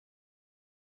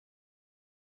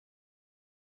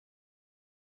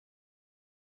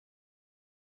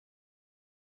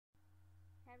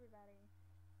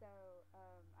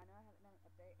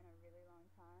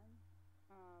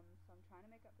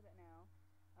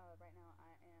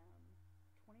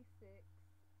26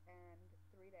 and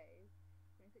 3 days.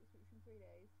 26 weeks and 3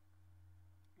 days.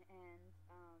 And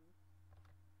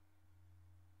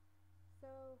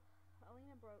so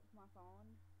Alina broke my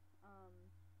phone.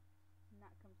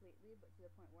 Not completely, but to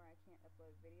the point where I can't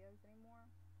upload videos anymore.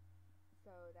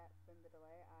 So that's been the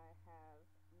delay. I have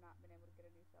not been able to get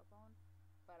a new cell phone,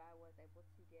 but I was able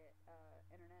to get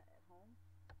internet at home.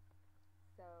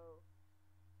 So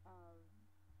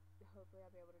hopefully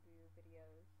I'll be able to do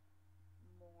videos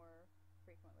more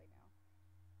frequently now.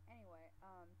 Anyway,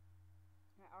 I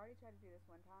already tried to do this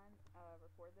one time,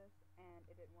 record this, and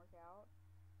it didn't work out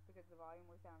because the volume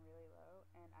was down really low,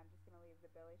 and I'm just going to leave the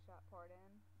belly shot part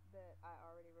in that I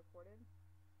already recorded.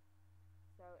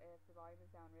 So if the volume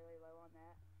is down really low on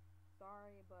that,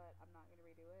 sorry, but I'm not going to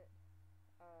redo it.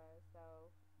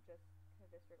 So just kind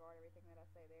of disregard everything that I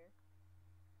say there.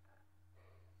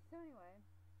 So anyway,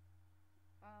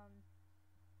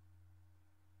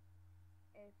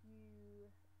 if you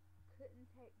couldn't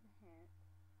take the hint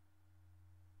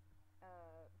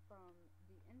from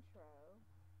the intro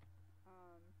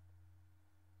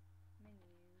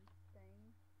menu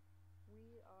thing,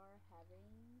 we are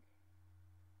having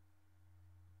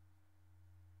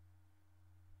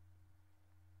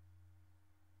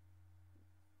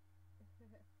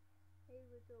hey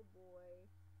little boy.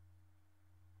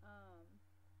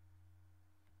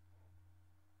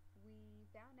 We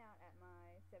found out at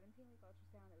my 17-week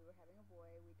ultrasound that we were having a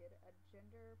boy. We did a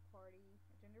gender party,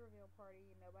 a gender reveal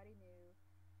party. Nobody knew.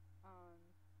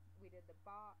 We did the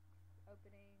box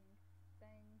opening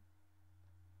thing,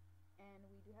 and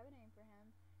we do have a name for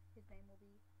him. His name will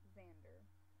be Xander.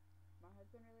 My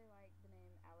husband really liked the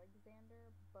name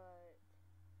Alexander, but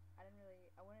I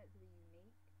wanted it to be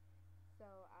unique,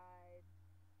 so I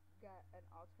got an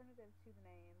alternative to the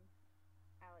name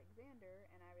Alexander,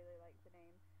 and I really liked the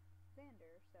name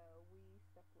Xander, so we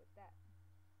stuck with that.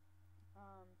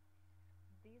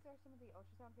 These are some of the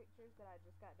ultrasound pictures that I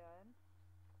just got done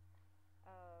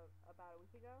about a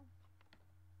week ago,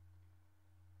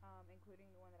 including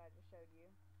the one that I just showed you.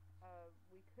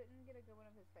 We couldn't get a good one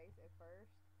of his face at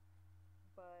first,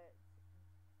 but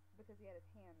because he had his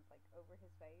hands like over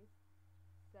his face,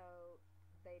 so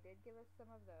they did give us some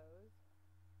of those.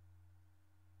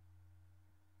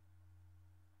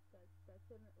 That's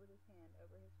him with his hand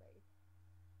over his face.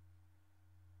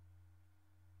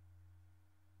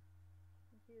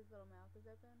 You see his little mouth is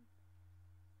open.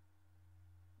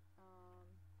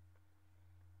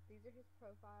 These are his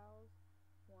profiles.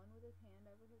 One with his hand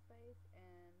over his face,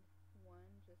 and one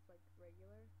just like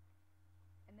regular.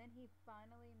 And then he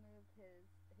finally moved his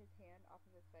hand off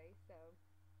of his face, so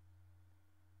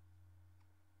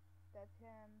that's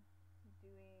him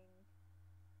doing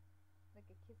like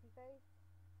a kissy face.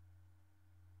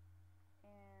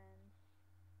 And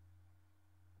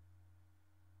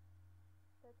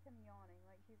that's him yawning,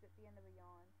 like he's at the end of a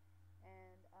yawn.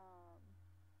 And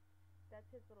that's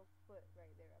his little foot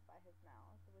right there up by his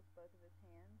mouth with both of his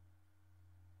hands.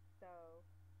 So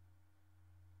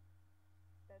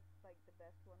that's like the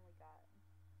best one we got.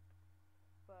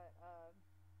 But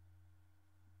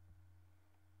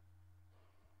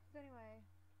so anyway,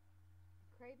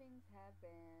 cravings have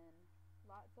been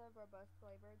lots of robust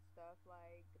flavored stuff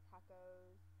like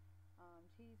tacos,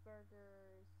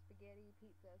 cheeseburgers, spaghetti,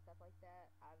 pizza, stuff like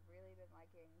that. I've really been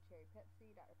liking cherry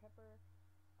Pepsi, Dr. Pepper.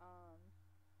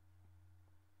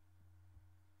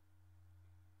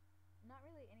 Not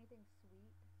really anything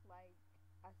sweet. Like,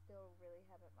 I still really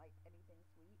haven't liked anything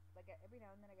sweet. Like, every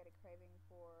now and then I get a craving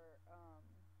for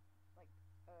like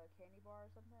a candy bar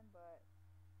or something, but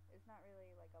it's not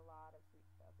really like a lot of sweet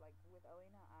stuff. Like with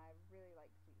Alina, I really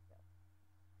like sweet stuff.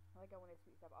 Like I wanted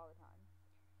sweet stuff all the time,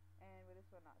 and with this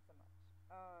one, not so much.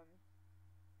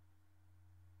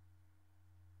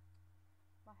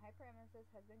 My hyperemesis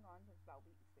has been gone since about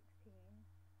week 16.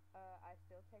 I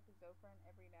still take Zofran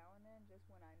every now and then, just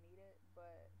when I need it,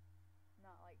 but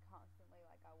not like constantly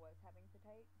like I was having to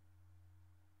take.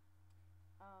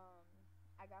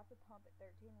 I got the pump at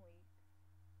 13 weeks,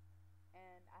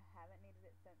 and I haven't needed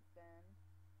it since then.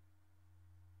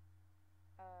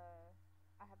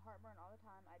 I have heartburn all the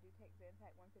time. I do take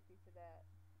Zantac 150 for that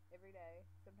every day,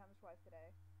 sometimes twice a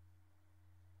day.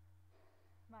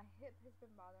 My hip has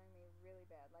been bothering me really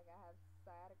bad. Like I have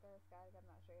sciatica, I'm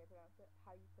not sure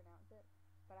how you pronounce it,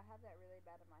 but I have that really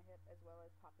bad in my hip as well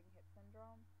as popping hip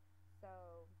syndrome.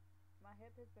 So my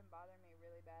hip has been bothering me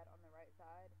really bad on the right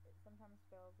side. It sometimes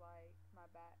feels like my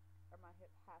back or my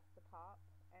hip has to pop,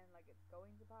 and like it's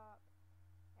going to pop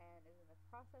and is in the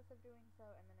process of doing so,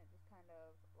 and then it just kind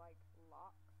of like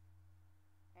locks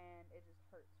and it just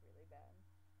hurts really bad.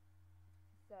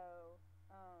 So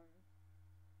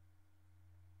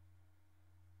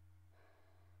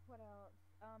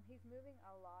He's moving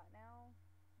a lot now.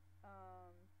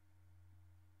 Um,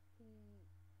 he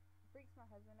freaks my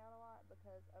husband out a lot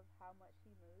because of how much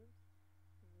he moves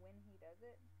when he does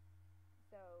it.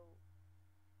 So,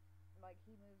 like,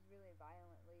 he moves really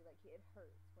violently. Like, it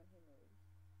hurts when he moves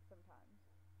sometimes.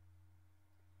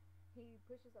 He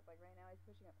pushes up, like, right now, he's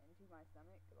pushing up into my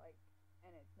stomach, like,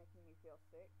 and it's making me feel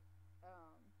sick.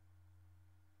 Um,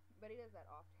 but he does that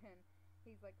often.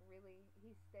 He's, like, really,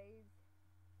 he stays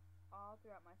all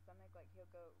throughout my stomach. Like,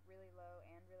 he'll go really low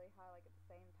and really high, like, at the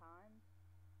same time.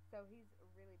 So, he's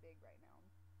really big right now.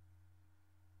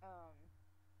 Um,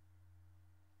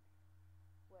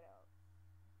 what else?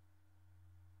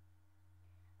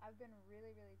 I've been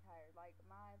really, really tired. Like,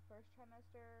 my first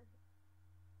trimester,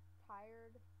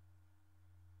 tired,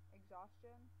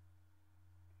 exhaustion,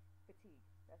 fatigue,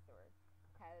 that's the word,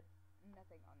 had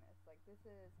nothing on this. Like, this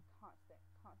is constant,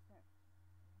 constant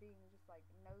being just like,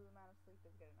 no amount of sleep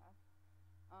is good enough.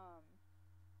 Um,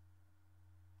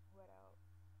 what else?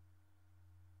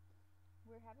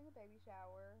 We're having a baby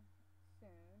shower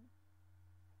soon.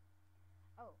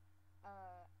 Oh,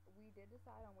 we did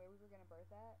decide on where we were going to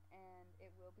birth at, and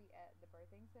it will be at the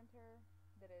birthing center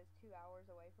that is 2 hours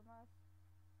away from us.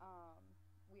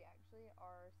 We actually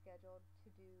are scheduled to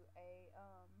do a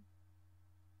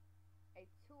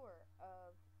tour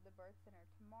of the birth center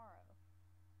tomorrow,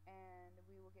 and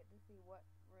we will get to see what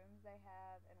rooms they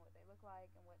have and what they look like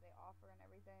and what they offer and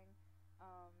everything.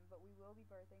 But we will be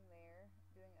birthing there,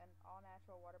 doing an all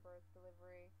natural water birth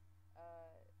delivery,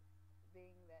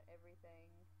 being that everything,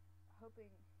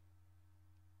 hoping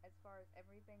as far as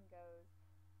everything goes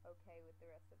okay with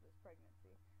the rest of this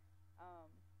pregnancy.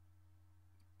 Um,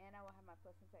 and I will have my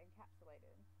placenta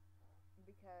encapsulated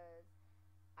because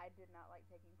I did not like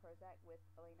taking Prozac with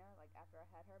Alina, like after I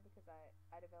had her, because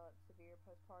I developed severe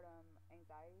postpartum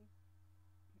anxiety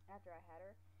after I had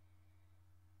her.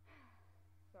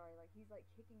 Sorry, like he's like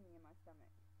kicking me in my stomach.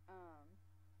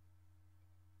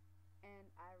 And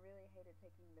I really hated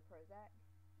taking the Prozac.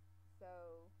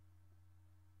 So,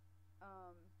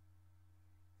 um,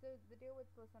 so the deal with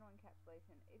placental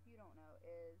encapsulation, if you don't know,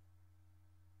 is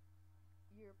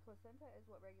your placenta is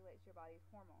what regulates your body's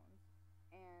hormones.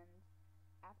 And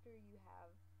after you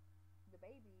have the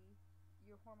baby,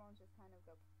 your hormones just kind of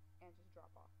go and just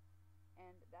drop off.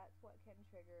 And that's what can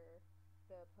trigger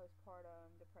the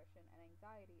postpartum depression and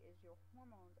anxiety is your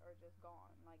hormones are just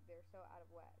gone. Like, they're so out of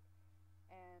whack.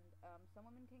 And some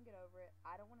women can get over it.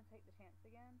 I don't want to take the chance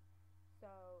again.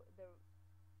 So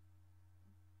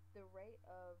the rate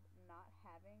of not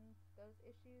having those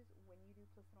issues when you do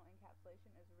placental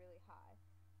encapsulation is really high,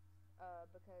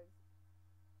 because,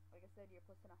 like I said, your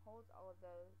placenta holds all of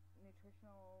the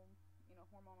nutritional,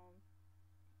 hormonal,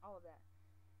 all of that.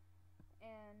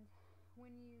 And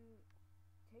when you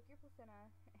take your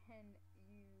placenta and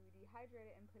you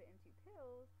dehydrate it and put it into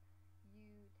pills,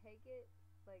 you take it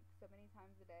like so many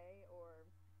times a day or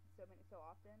so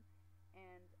often,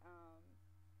 and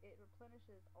it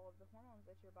replenishes all of the hormones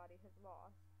that your body has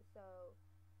lost. So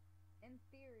in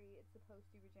theory, it's supposed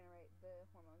to regenerate the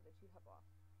hormones that you have lost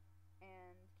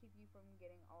and keep you from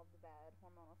getting all of the bad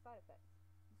hormonal side effects.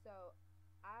 So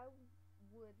I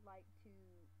would like to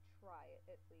try it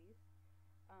at least.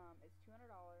 It's $200,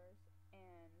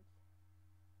 and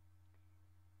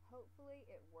hopefully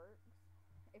it works.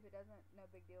 If it doesn't,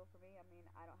 no big deal for me. I mean,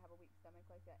 I don't have a weak stomach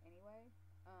like that anyway.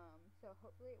 So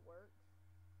hopefully it works.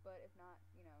 But if not,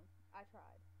 I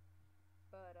tried.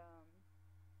 But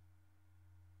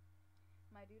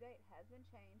my due date has been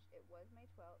changed. It was May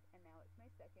 12th, and now it's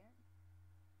May 2nd.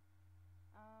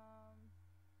 Um,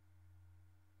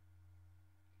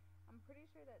 I'm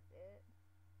pretty sure that's it.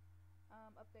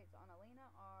 Updates on Alina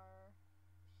are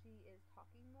she is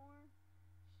talking more.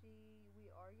 We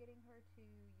are getting her to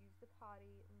use the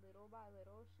potty little by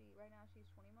little. Right now she's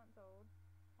 20 months old,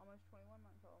 almost 21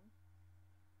 months old,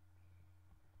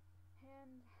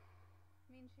 and I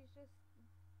mean she's just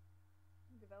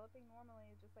developing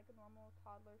normally, just like a normal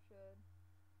toddler should.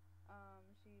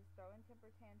 She's throwing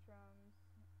temper tantrums,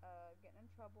 getting in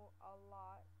trouble a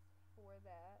lot for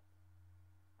that.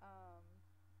 Um,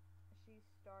 she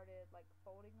started like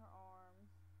folding her arms,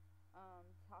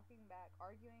 talking back,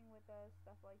 arguing with us,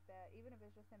 stuff like that. Even if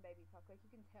it's just in baby talk, like you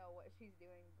can tell what she's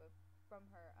doing from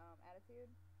her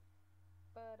attitude.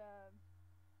 But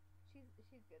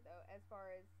she's good though. As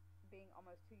far as being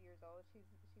almost 2 years old,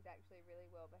 she's actually really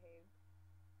well behaved,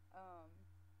 um,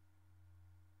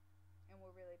 and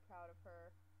we're really proud of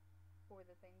her for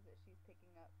the things that she's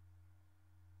picking up.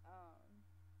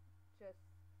 Just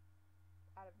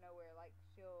out of nowhere, like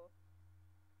she'll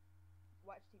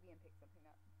watch TV and pick something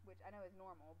up, which I know is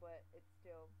normal, but it's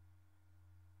still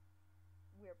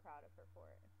we're proud of her for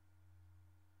it.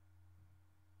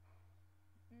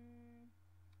 Mm,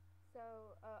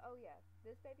 oh yeah,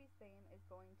 this baby's theme is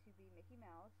going to be Mickey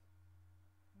Mouse.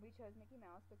 We chose Mickey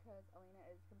Mouse because Alina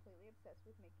is completely obsessed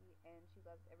with Mickey and she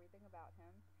loves everything about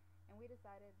him. And we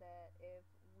decided that if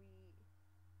we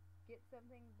get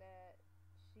something that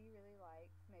she really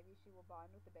likes, maybe she will bond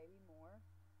with the baby more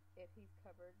if he's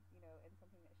covered, in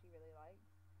something that she really likes.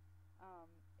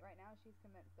 Right now, she's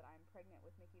convinced that I'm pregnant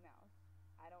with Mickey Mouse.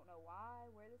 I don't know why,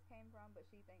 where this came from, but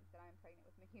she thinks that I'm pregnant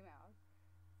with Mickey Mouse.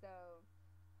 So,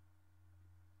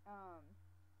 um,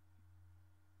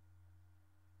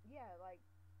 yeah, like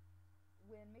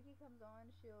when Mickey comes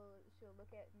on, she'll look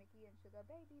at Mickey and she'll go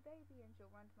baby, baby, and she'll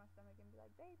run to my stomach and be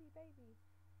like baby, baby.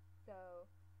 So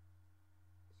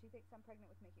she thinks I'm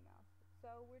pregnant with Mickey Mouse.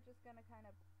 So we're just gonna kind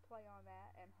of play on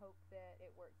that and hope that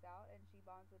it works out and she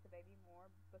bonds with the baby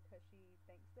more because she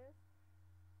thinks this.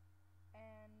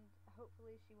 And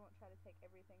hopefully she won't try to take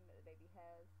everything that the baby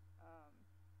has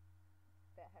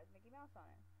that has Mickey Mouse on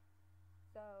it.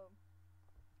 So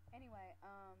anyway,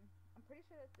 I'm pretty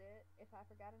sure that's it. If I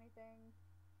forgot anything,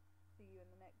 see you in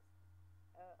the next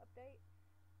update.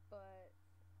 But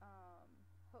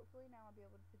hopefully now I'll be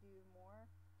able to do more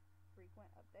frequent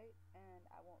updates and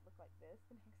I won't look like this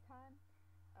the next time.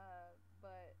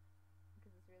 But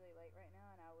because it's really late right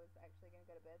now and I was actually gonna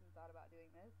go to bed and thought about doing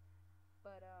this.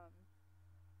 But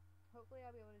hopefully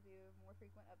I'll be able to do more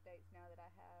frequent updates now that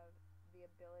I have the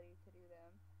ability to do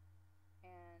them.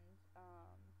 And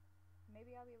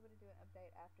maybe I'll be able to do an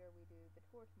update after we do the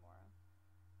tour tomorrow.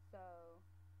 So,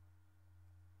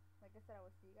 like I said, I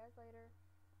will see you guys later.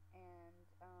 And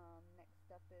next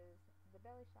up is the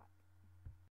belly shot.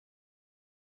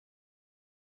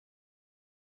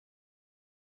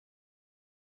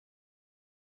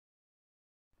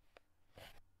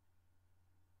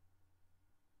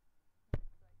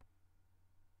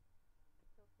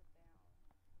 It's like tilted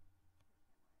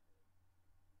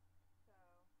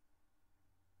down.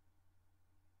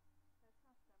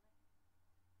 The camera is.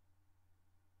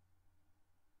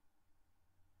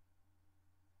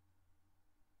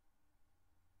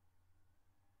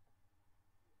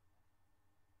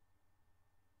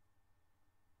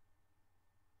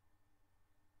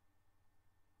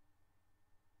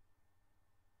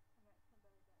 So that's my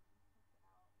stomach. And that's my belly button. It's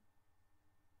out.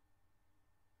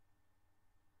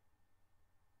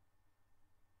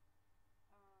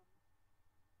 Um,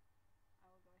 I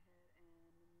will go ahead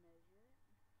and measure it.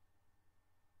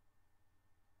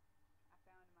 I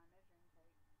found my measuring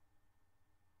tape.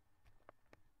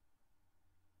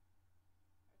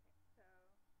 Okay, so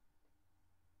that's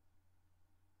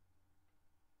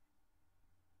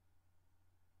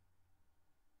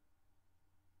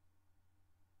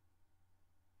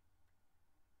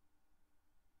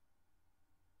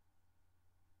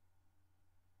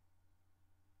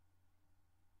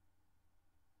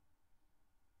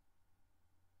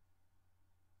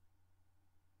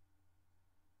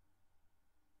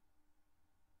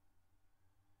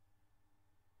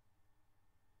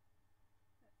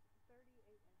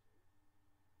 38 inches.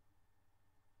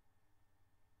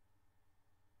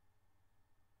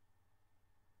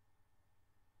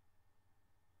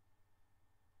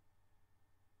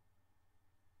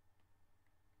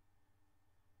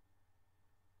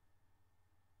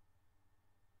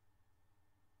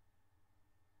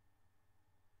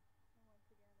 And once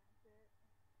again, that's it.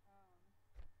 Um,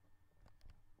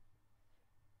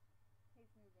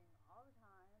 he's moving all the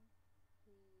time.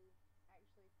 He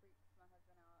actually freaks my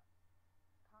husband out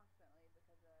constantly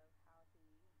because of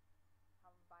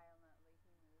how violently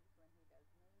he moves when he does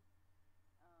move.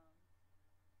 Um,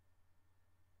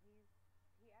 he's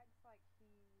he acts like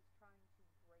he's trying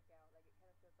to break out. Like it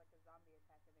kind of feels like a zombie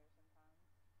attack in there sometimes.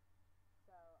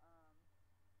 So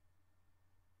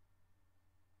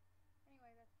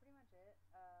anyway, that's pretty much it.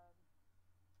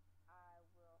 I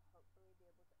will hopefully be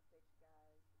able to update you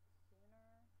guys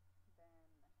sooner than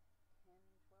 10,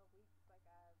 12 weeks like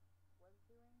I was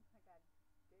doing, like I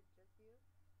did just do.